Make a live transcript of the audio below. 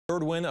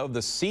Third win of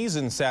the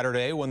season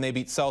Saturday when they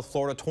beat South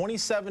Florida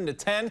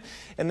 27-10,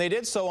 and they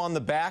did so on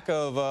the back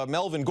of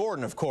Melvin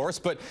Gordon, of course.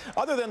 But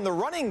other than the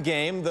running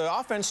game, the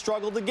offense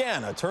struggled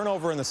again. A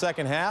turnover in the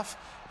second half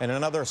and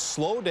another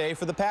slow day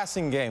for the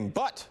passing game.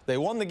 But they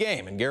won the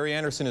game, and Gary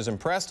Andersen is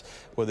impressed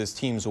with his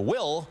team's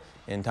will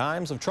in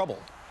times of trouble.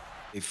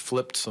 They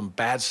flipped some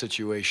bad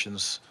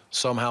situations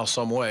somehow,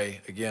 some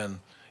way, again,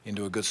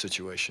 into a good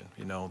situation.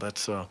 You know,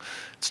 that's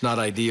it's not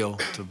ideal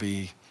to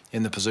be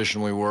in the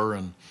position we were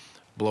and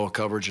blow a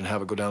coverage and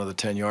have it go down to the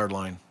 10-yard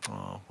line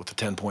with a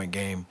 10-point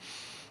game.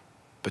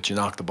 But you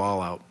knocked the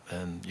ball out,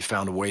 and you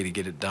found a way to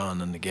get it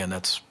done. And again,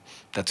 that's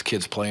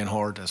kids playing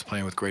hard. That's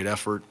playing with great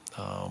effort.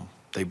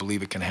 They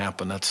believe it can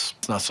happen. It's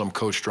not some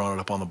coach drawing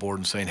it up on the board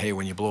and saying, hey,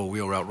 when you blow a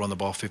wheel route, run the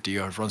ball 50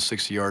 yards, run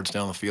 60 yards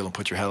down the field and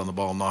put your head on the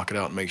ball and knock it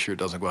out and make sure it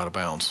doesn't go out of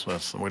bounds.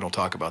 We don't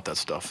talk about that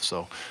stuff.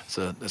 So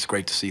it's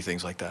great to see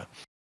things like that.